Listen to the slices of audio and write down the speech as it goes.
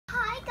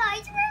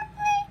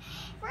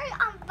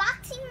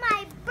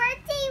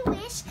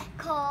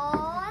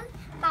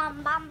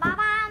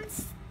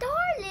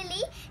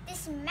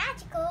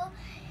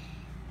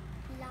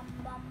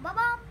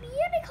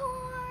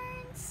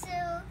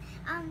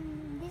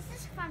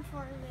is fun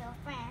for little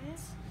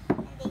friends,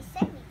 and they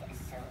sent me this.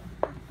 So,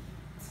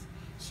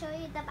 show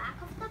you the back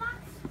of the box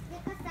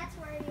because that's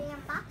where they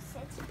unbox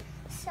it.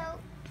 So,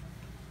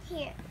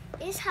 here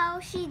is how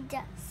she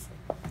does.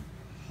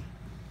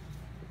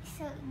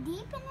 So,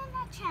 deep in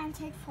an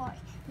enchanted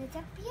forest, there's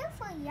a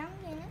beautiful young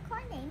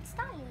unicorn named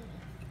Starlily.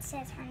 It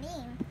says her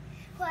name,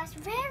 who has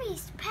very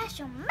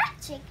special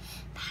magic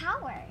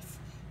powers.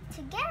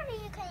 Together,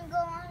 you can go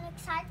on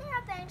exciting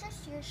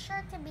adventures. You're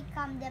sure to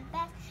become the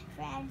best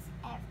friends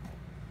ever.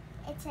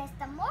 It says,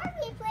 the more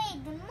we play,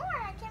 the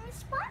more I can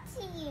respond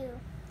to you.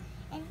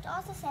 And it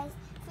also says,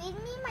 feed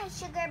me my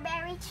sugar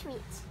berry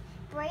treats.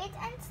 Braid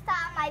and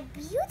style my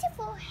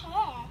beautiful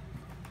hair.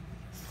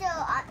 So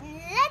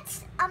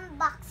let's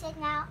unbox it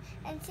now.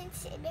 And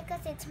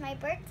because it's my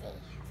birthday,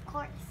 of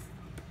course.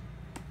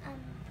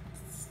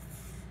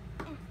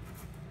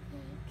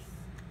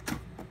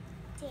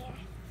 There.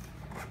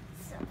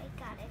 So I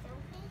got it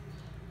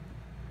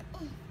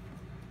open.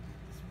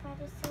 Spread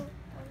it so.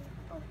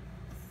 Oh.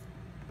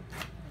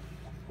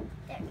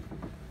 There.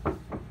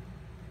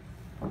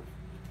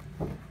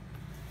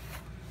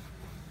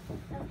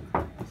 Of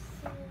course,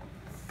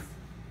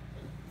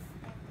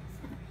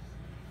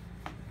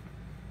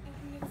 and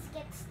let's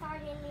get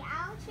Starlily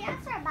out. She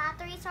has our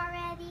batteries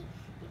already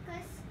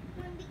because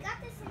when we got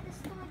this in the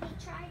store, they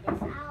tried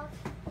this out,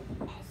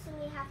 and so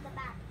we have the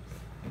batteries.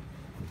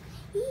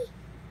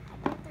 I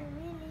better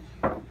really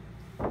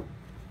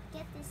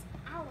get this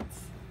out.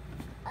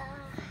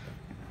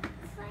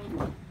 It's like,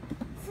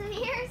 so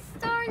here's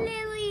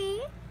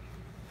Starlily.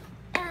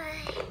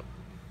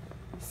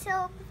 So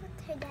put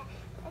her there.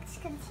 Let's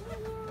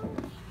continue.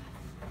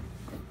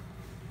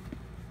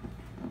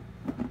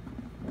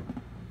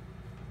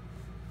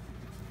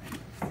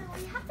 So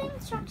we have the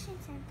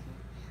instructions in.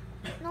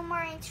 No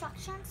more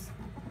instructions.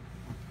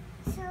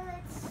 So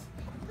let's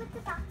put the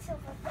box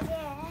over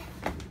there.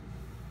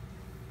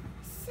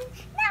 So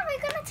now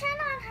we're gonna turn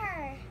on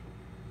her.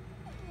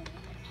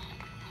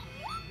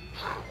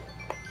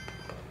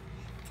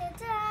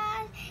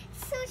 Ta-da!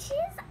 So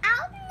she's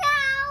out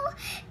now.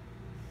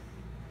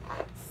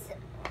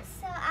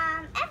 So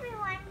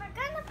everyone, we're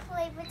gonna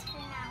play with her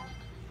now.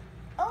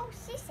 Oh,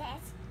 she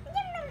says,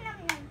 yum yum yum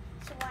yum.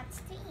 She wants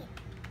to eat.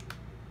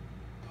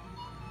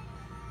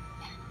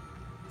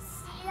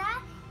 See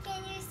that?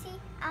 Can you see?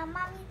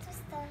 Mommy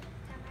twist the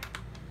camera.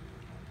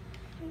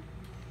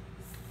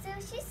 So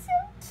she's so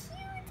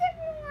cute,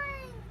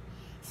 everyone.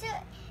 So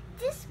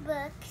this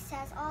book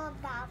says all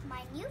about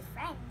my new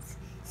friends.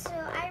 So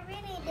I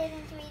really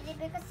didn't read it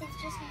because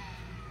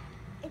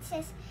it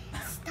says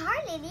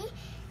Starlily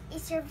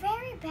is your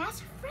very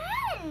best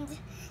friend.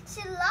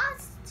 She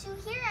loves to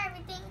hear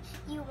everything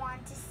you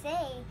want to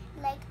say,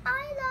 like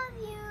I love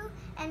you.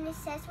 And it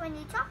says when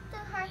you talk to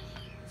her,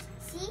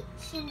 see,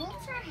 she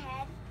moves her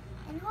head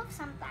and hooks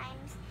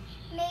sometimes,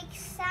 makes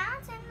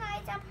sounds and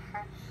lights up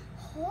her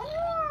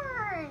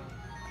horn.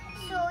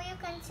 So you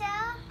can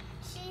tell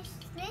she's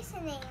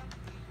listening.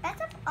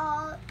 Best of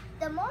all,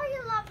 the more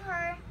you love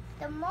her,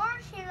 the more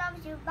she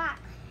loves you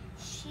back.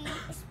 She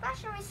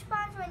especially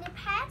responds when you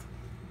pet,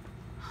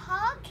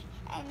 hug,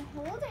 and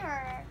hold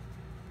her.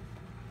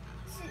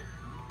 So,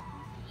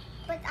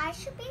 but I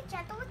should be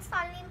gentle with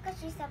Starlily because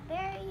she's a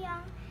very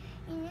young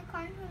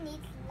unicorn who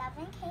needs love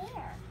and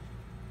care.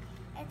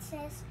 It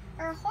says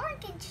her horn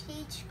can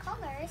change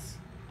colors.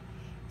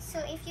 So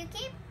if you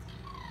keep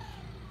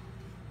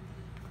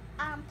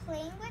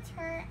playing with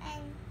her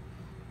and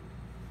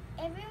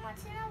every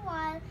once in a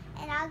while,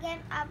 and I'll get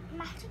a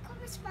magical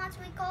response,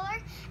 we call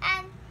her,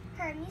 and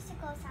her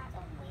musical sound.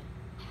 Oh wait,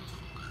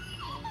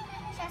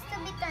 she has to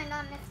be turned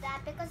on if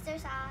that, because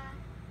there's a,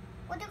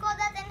 what do you call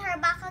that in her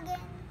back again?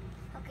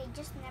 Okay,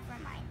 just never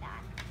mind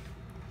that.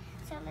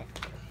 So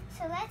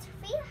let's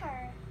feel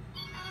her.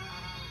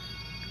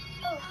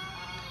 Oh,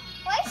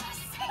 why is she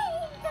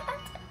saying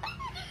that?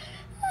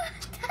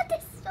 That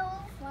is so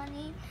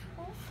funny.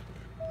 Oh,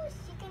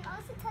 she can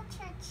also touch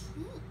her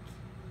cheek.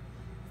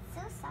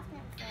 So soft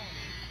and furry.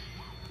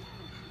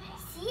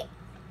 See?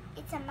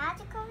 It's a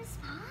magical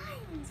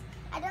response.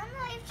 I don't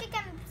know if she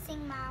can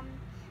sing, Mom.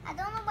 I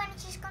don't know when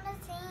she's gonna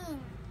sing.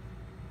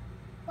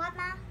 What,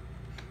 Mom?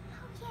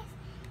 Oh, yes.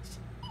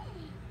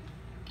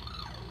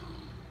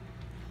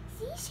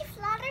 See, she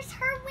flutters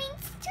her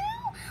wings too.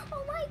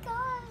 Oh my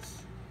gosh.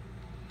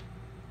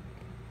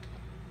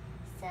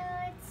 So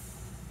let's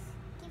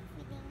keep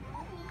reading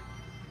her.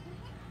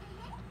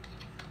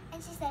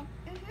 And she said,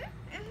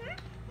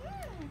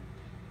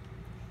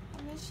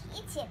 and then she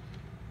eats it.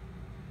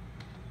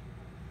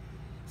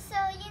 So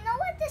you know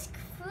what this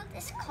fruit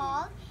is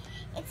called?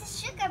 It's a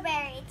sugar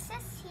berry. It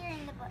says here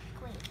in the book.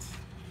 Wait.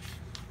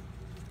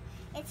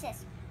 It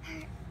says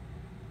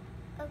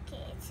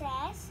it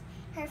says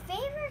her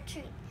favorite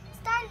treat.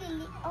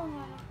 Starlily, oh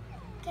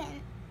no,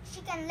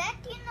 she can let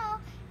you know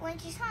when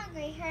she's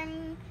hungry. Her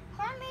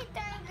horn may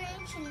turn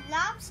green. She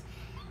loves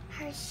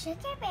her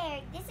sugar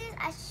berry. This is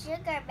a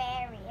sugar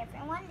berry,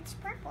 everyone. It's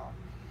purple.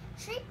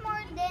 Treat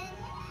more than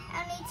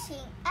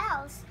anything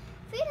else.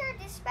 Feed her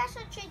this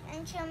special treat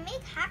and she'll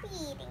make happy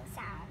eating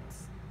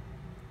sounds.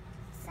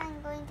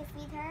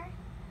 feed her.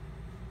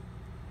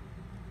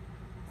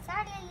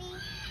 Starlily.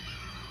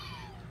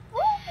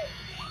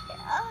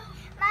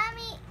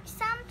 Mommy,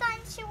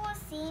 sometimes she will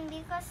sing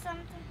because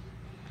sometimes.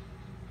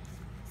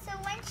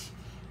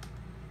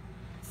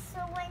 So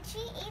when she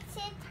eats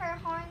it, her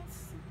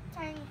horns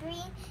turn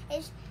green.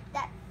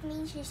 That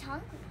means she's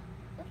hungry.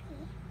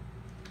 Okay.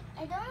 I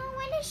don't know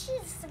when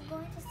she's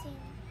going to sing.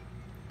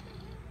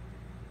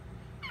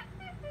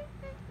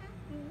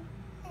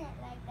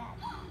 Like that.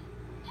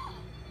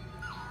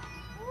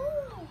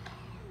 Ooh,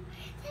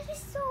 that is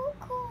so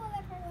cool,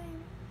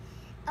 everyone.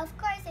 Of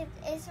course, it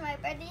is my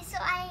birthday, so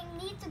I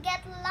need to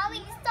get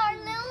loving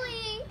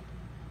Starlily.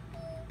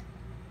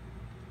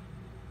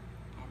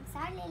 I'm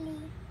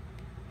Starlily.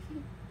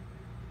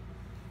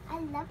 I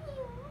love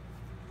you.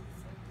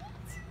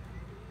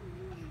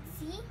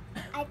 See,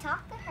 I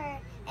talked to her,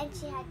 and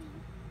she had.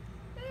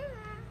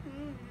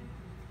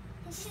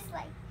 And she's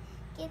like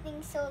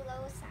giving so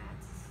low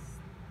sounds.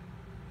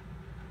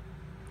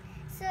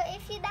 So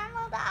if you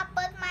download the app,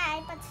 but my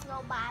iPad's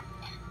low bat,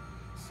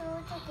 so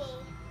it's okay.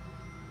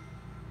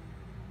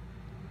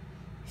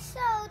 So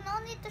no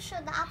need to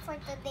show the app for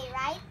today,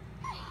 right?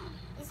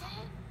 Isn't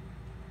it?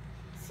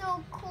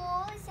 So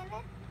cool, isn't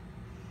it?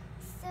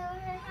 So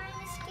her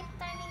eyes keep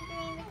turning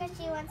green because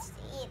she wants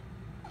to eat.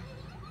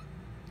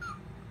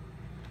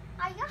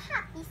 Are you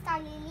happy,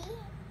 Starlily?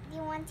 Do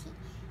you want to eat?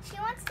 She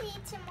wants to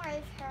eat some more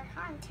if her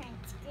horn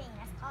turns green,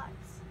 of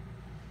course.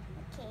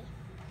 Okay.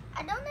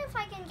 I don't know if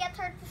I can get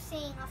her to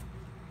sing,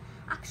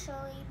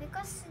 actually,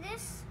 because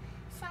this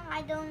song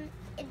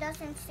it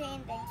doesn't say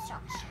in the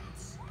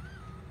instructions.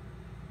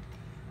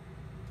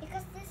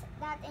 Because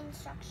that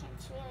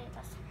instructions really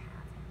doesn't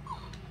have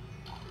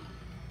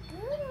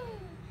it.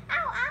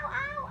 Ow, ow,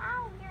 ow,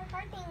 ow, you're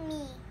hurting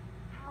me.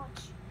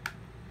 Ouch.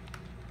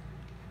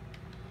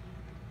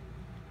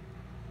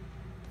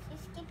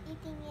 Just keep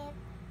eating it.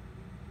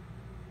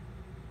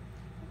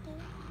 Okay.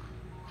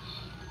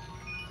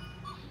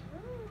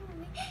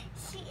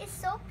 She is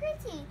so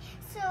pretty.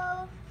 So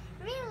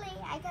really,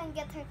 I can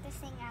get her to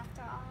sing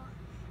after all.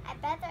 I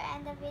better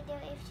end the video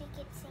if she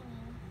keeps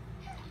singing.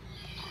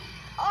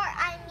 Or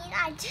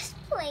I'm just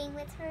playing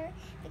with her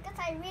because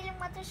I really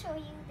want to show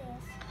you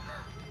this.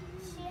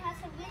 She has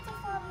a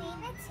beautiful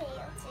mane and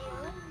tail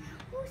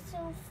too. Ooh,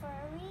 so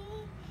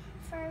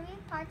furry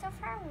part of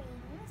her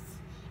wings.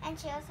 And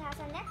she also has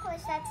a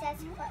necklace that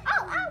says for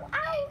ow, ow,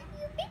 ow,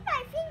 you bit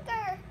my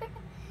finger.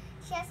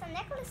 She has a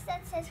necklace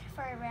that says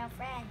for real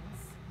friends.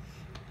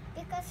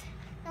 Because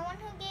the one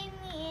who gave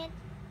me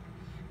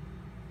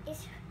it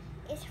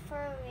is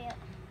for real.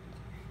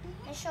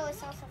 The show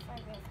is also for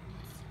real friends.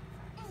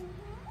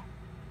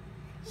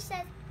 She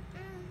said,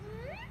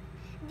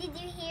 Did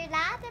you hear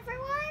that,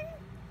 everyone?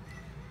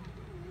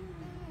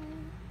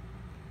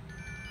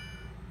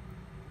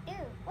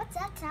 Ew, what's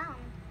that sound?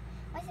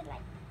 Why is it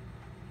like?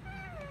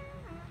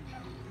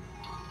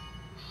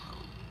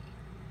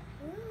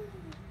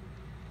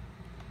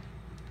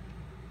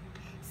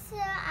 So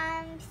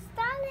I'm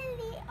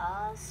Starlily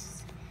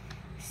also.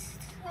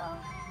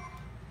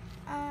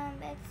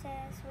 It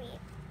says wait.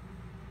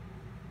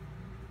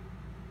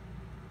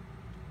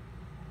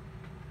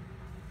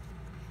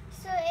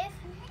 So if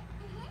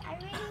I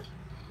really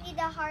need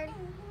a hard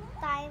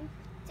time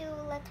to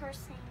let her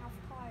sing, of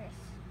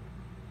course.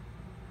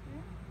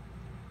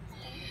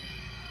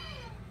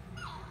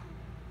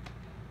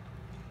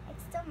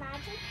 It's still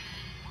magic.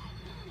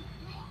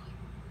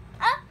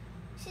 Oh,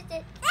 she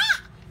did.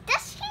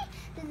 Does she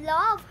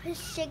love her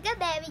sugar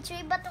baby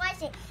tree? But why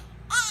is it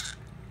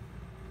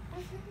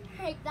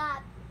like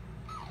that?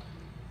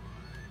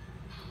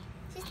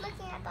 She's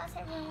looking at us,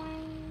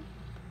 everyone.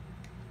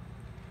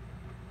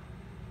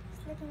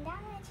 She's looking down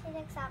and she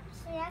looks up.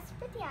 She has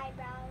pretty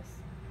eyebrows.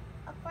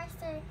 Of course,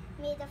 they're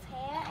made of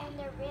hair and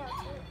they're real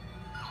too.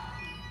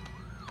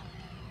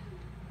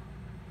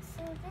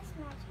 So this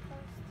magic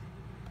post.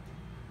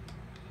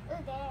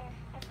 Oh, there.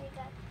 I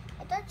forgot.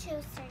 I thought she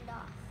was turned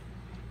off.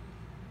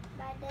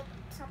 But I did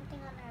something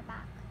on her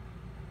back.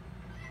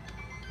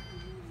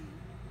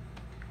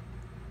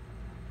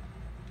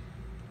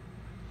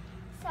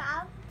 So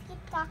I'll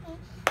keep talking.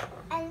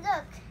 And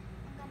look,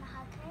 I'm gonna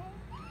hug her.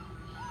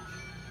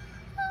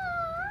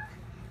 Aww,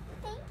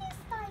 thank you,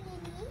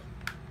 Starlily.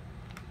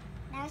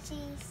 Now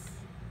she's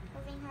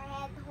moving her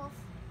head,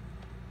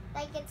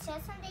 like it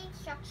says on the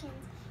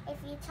instructions. If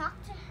you talk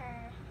to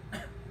her,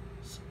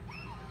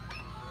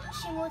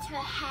 she moves her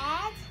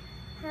head,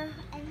 her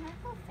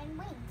hoof and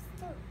wings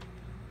too.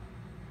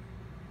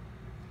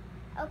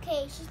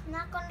 Okay, she's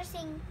not gonna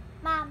sing,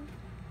 Mom.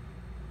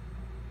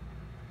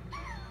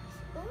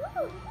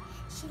 Ooh,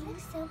 she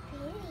looks so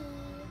pretty.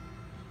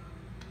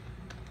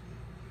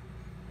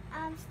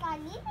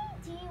 Starlily,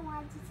 do you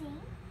want to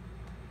sing?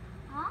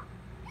 Huh?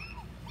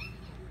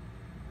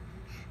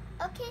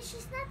 Okay,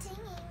 she's not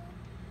singing.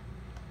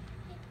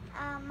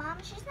 Mom,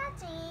 she's not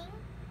singing.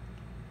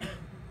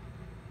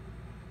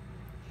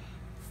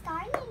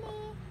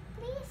 Starlily,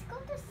 please go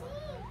to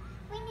sing.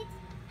 We need.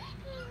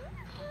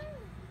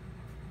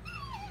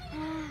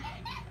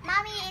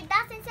 Mommy, it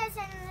doesn't say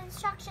in the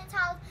instructions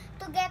how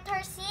to get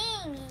her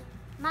singing.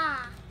 Ma,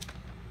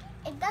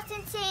 it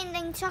doesn't say in the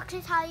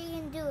instructions how you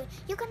can do it.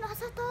 You can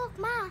also talk,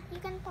 Ma. You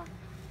can talk.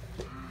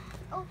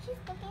 Oh, she's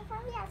looking for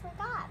me. I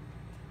forgot.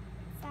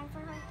 It's time for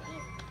her to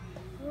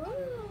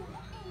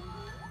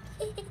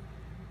eat.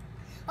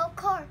 Of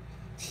course,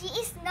 she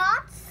is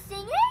not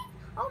singing?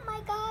 Oh my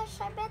gosh,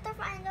 I better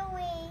find a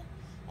way.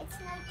 It's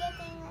not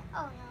getting...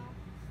 Oh no.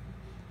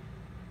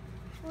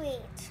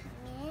 Wait a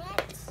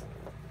minute.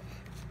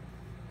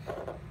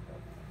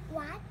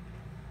 What?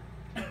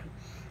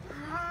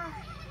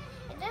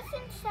 It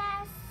doesn't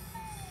say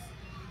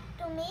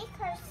to make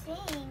her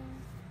sing.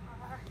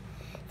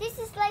 This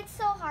is like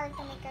so hard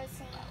to make her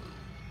sing.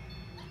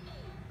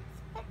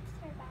 Let's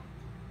her back.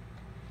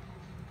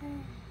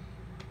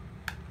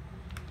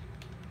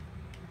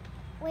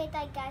 Wait,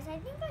 guys, I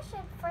think I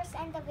should first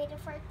end the video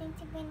for things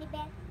to go in the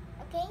bed.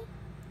 Okay?